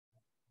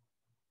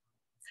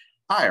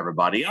Hi,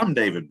 everybody. I'm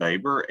David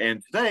Baber,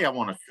 and today I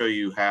want to show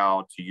you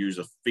how to use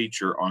a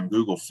feature on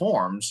Google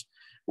Forms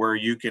where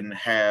you can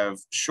have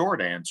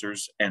short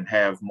answers and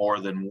have more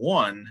than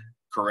one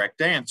correct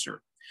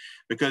answer.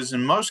 Because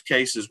in most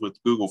cases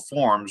with Google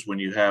Forms, when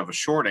you have a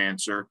short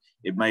answer,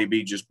 it may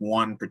be just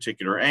one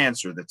particular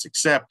answer that's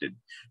accepted.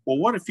 Well,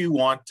 what if you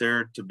want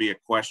there to be a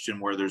question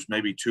where there's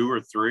maybe two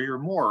or three or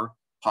more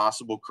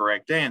possible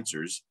correct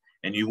answers,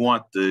 and you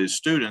want the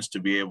students to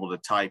be able to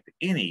type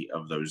any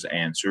of those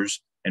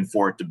answers and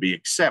for it to be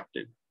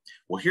accepted?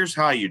 Well, here's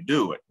how you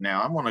do it.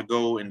 Now, I'm going to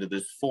go into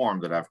this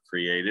form that I've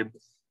created,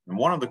 and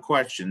one of the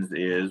questions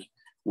is,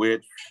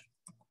 which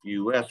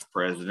U.S.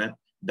 president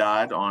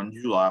died on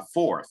July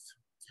 4th?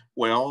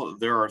 Well,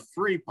 there are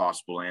three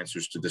possible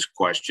answers to this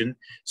question,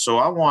 so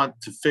I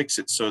want to fix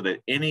it so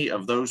that any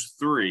of those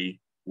three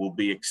will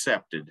be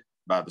accepted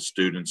by the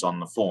students on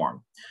the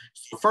form.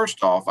 So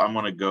first off, I'm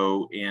going to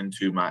go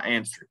into my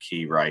answer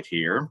key right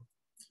here,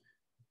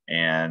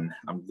 and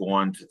I'm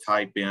going to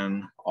type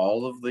in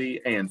all of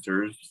the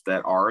answers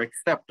that are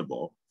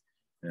acceptable.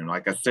 And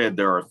like I said,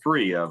 there are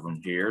three of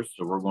them here.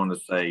 So we're going to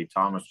say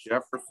Thomas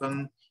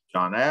Jefferson,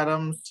 John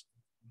Adams,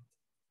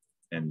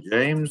 and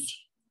James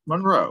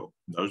Monroe.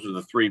 Those are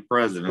the three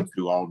presidents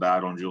who all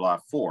died on July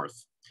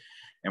 4th.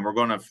 And we're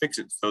going to fix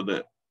it so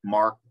that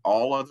mark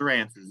all other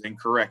answers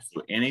incorrect.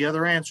 So any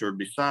other answer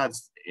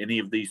besides any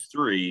of these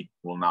three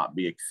will not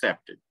be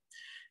accepted.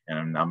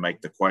 And I'll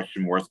make the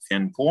question worth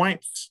 10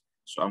 points.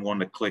 So I'm going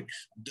to click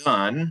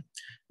done.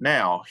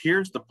 Now,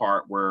 here's the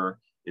part where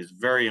it's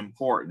very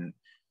important.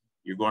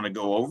 You're going to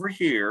go over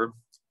here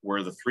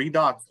where the three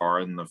dots are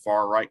in the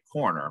far right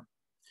corner.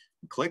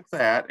 Click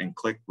that and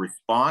click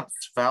response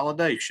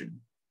validation.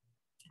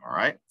 All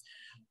right.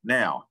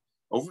 Now,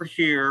 over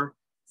here,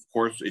 of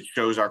course, it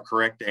shows our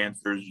correct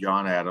answers: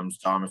 John Adams,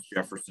 Thomas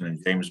Jefferson,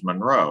 and James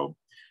Monroe.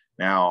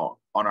 Now,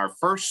 on our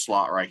first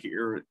slot right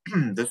here,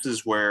 this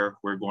is where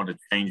we're going to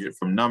change it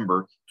from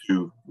number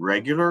to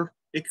regular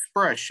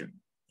expression.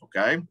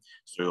 Okay.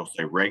 So you'll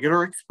say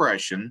regular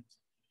expression,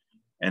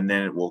 and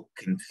then it will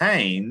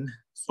contain.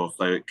 So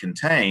it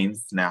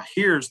contains. Now,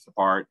 here's the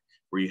part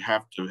where you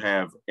have to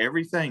have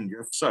everything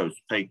just so.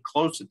 Pay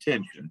close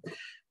attention.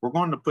 We're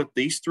going to put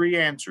these three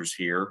answers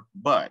here,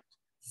 but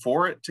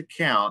for it to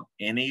count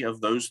any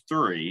of those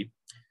three,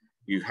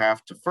 you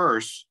have to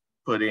first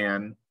put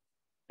in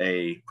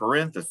a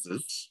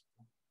parenthesis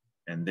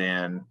and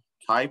then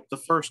type the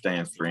first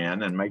answer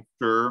in and make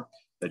sure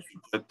that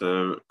you put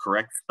the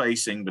correct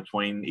spacing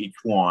between each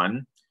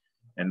one,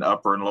 and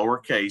upper and lower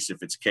case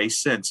if it's case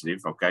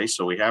sensitive. Okay,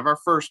 so we have our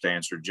first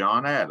answer,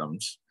 John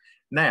Adams.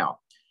 Now,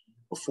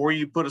 before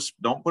you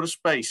don't put a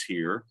space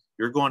here,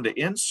 you're going to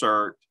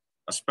insert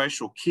a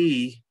special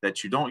key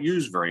that you don't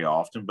use very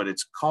often, but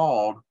it's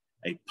called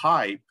a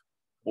pipe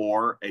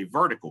or a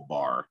vertical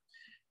bar.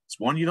 It's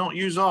one you don't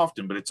use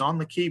often, but it's on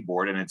the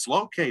keyboard, and it's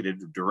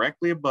located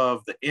directly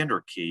above the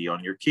enter key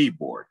on your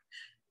keyboard.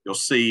 You'll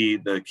see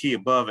the key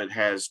above it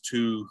has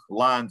two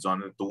lines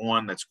on it. The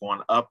one that's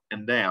going up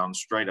and down,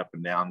 straight up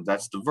and down,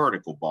 that's the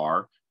vertical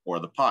bar or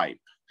the pipe.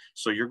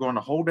 So you're going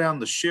to hold down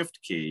the shift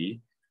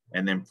key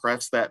and then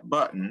press that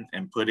button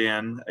and put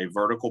in a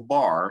vertical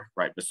bar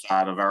right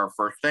beside of our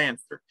first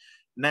answer.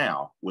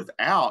 Now,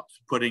 without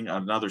putting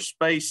another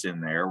space in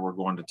there, we're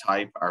going to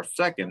type our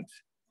second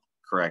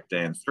correct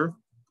answer.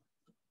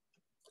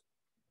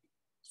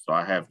 So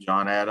I have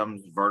John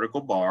Adams, vertical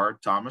bar,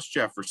 Thomas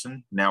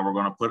Jefferson. Now we're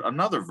going to put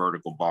another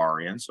vertical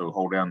bar in. So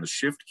hold down the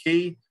shift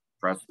key,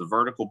 press the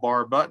vertical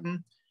bar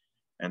button,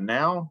 and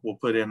now we'll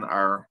put in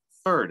our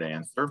third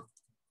answer.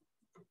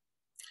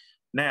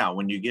 Now,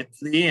 when you get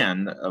to the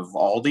end of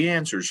all the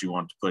answers you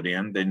want to put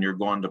in, then you're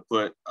going to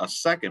put a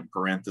second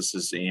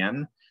parenthesis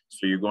in.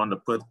 So you're going to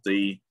put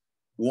the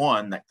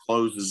one that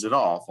closes it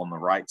off on the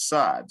right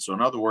side. So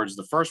in other words,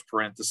 the first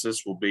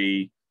parenthesis will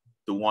be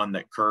the one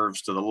that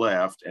curves to the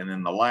left, and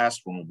then the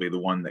last one will be the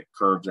one that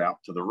curves out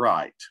to the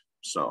right.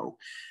 So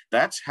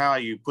that's how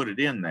you put it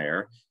in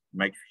there.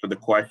 Make sure the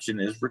question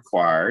is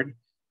required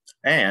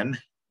and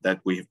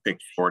that we have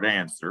picked short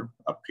answer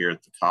up here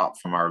at the top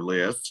from our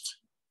list.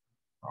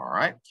 All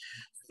right.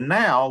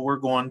 Now we're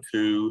going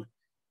to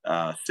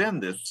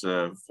send this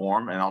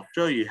form, and I'll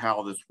show you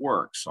how this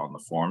works on the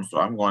form. So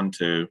I'm going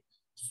to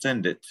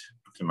send it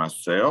to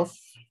myself.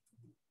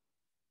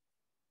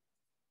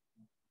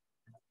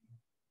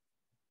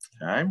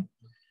 Okay.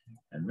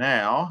 And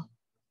now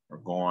we're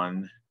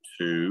going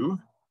to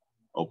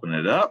open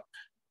it up.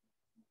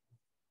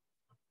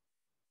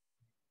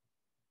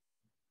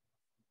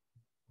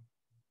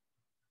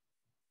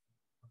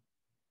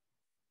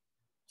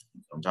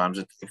 Sometimes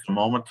it takes a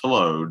moment to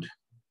load.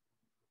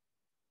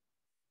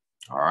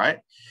 All right.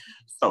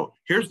 So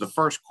here's the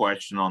first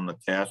question on the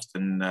test,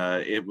 and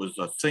it was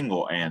a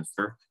single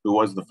answer. Who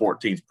was the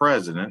 14th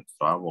president?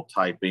 So I will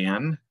type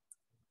in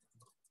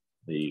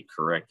the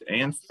correct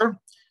answer.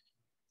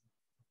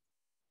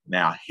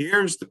 Now,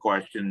 here's the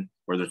question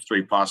where there's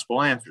three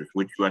possible answers.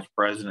 Which U.S.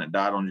 president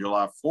died on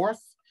July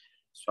 4th?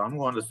 So I'm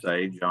going to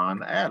say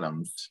John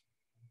Adams.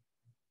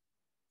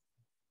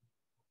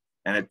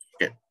 And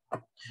it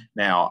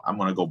Now I'm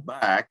going to go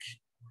back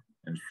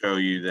and show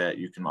you that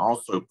you can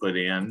also put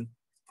in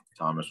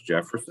Thomas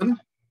Jefferson.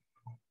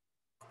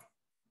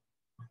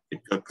 It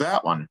took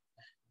that one.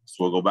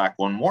 So we'll go back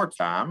one more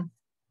time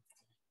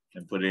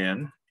and put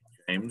in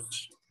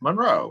James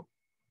Monroe.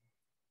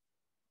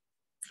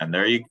 And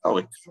there you go,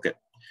 it took it.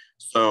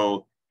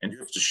 So, and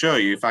just to show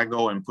you, if I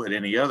go and put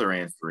any other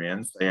answer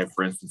in, say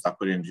for instance, I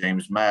put in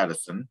James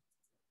Madison,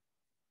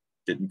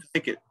 didn't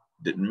take it,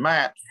 didn't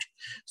match.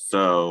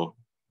 So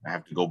I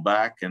have to go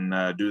back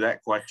and do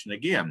that question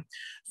again.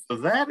 So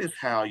that is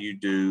how you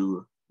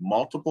do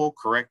multiple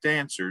correct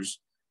answers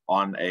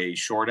on a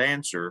short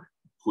answer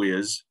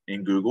quiz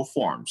in Google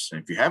Forms.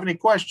 And if you have any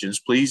questions,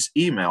 please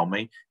email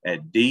me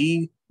at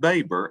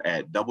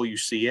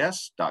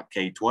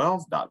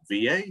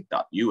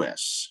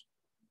dbaber@wcs.k12.va.us.